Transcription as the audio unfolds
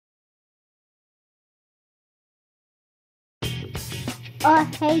Oh,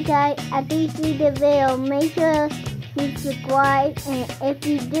 hey guys, after you see the video, make sure you subscribe, and if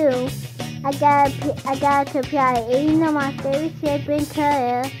you do, I got a surprise. Even though my favorite shape and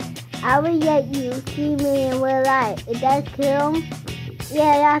color, I will let you see me in real life. Is that cool?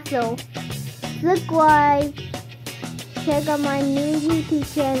 Yeah, that's cool. Subscribe, check out my new YouTube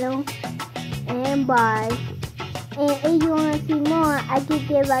channel, and bye. And if you want to see more, I can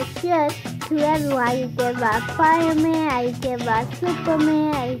give out shirts to everyone. I can give out Fireman, I can give out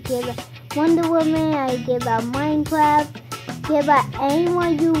Superman, I can give out Wonder Woman, I can give out Minecraft. Give out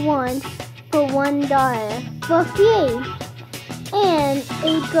anyone you want for $1 for free. And if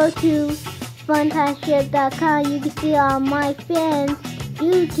you go to funtimeshirts.com, you can see all my fans'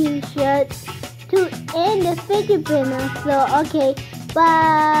 YouTube shirts too, and the fidget spinner. So, okay,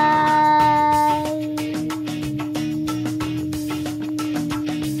 bye.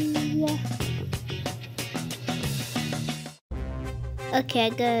 Okay, I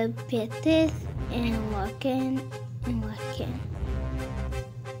gotta pick this and walk in and walk in.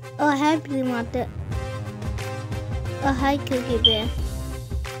 Oh, happy mother. Oh, hi, Cookie Bear.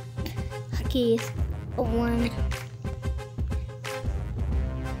 Okay, it's one.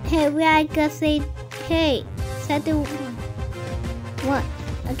 Hey, where I gotta say, hey, set the one.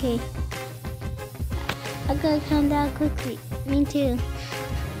 Okay. I gotta come down quickly. Me too.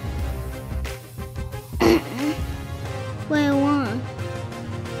 Where one?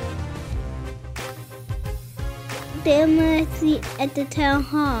 They must be at the town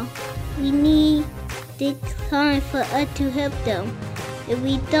hall. We need the time for us to help them. If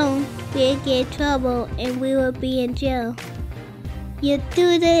we don't, we'll get in trouble and we will be in jail. You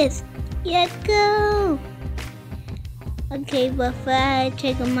do this. Let's go. Okay, but first I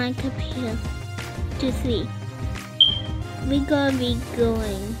check on my computer to see. We're gonna be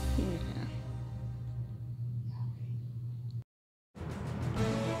going now.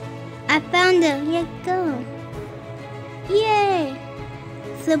 I found them. Let's go. Yay!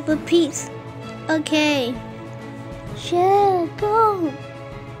 Super Peeps. Okay. Sure, go.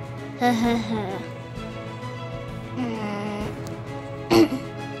 Ha ha ha.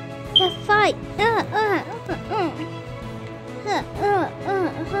 Let's fight.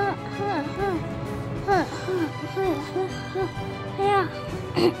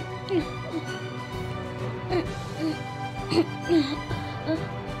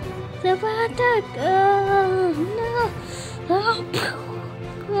 Attack! No! Oh,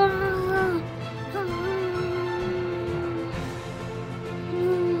 no!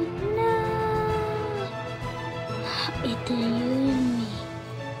 It's you and me.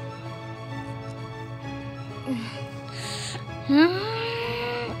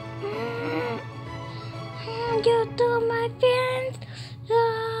 You two, my friends.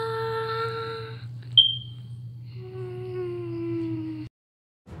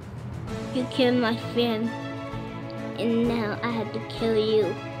 You killed my friend, and now I have to kill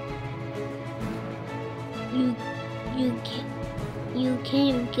you. You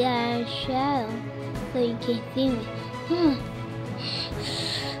came get out of the shadow, so you can't see me.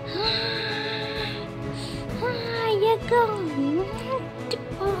 You go.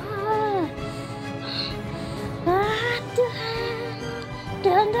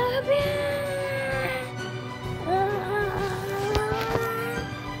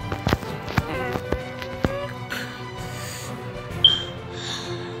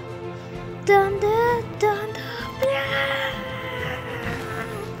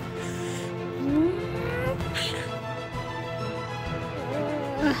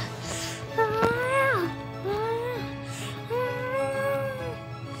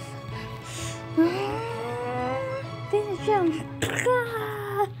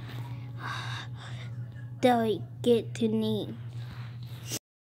 Don't get to me.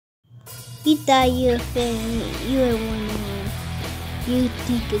 You thought you were failing me. You were one man. You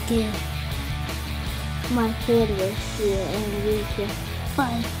think again. My friend was here and we can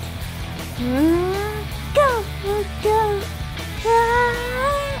fight. Go! Go!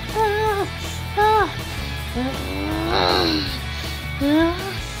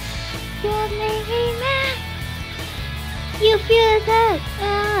 You're making me mad. You feel that?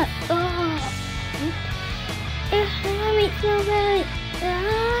 It hurt me so bad.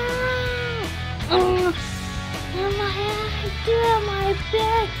 And my head to my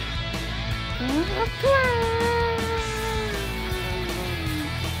back.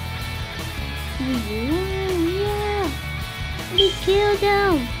 Yeah. We killed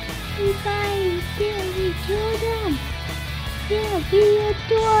them. We killed them. Yeah, we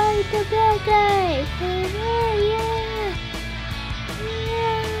adore the bad guy. Yeah.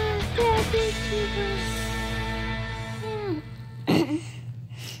 Yeah, that is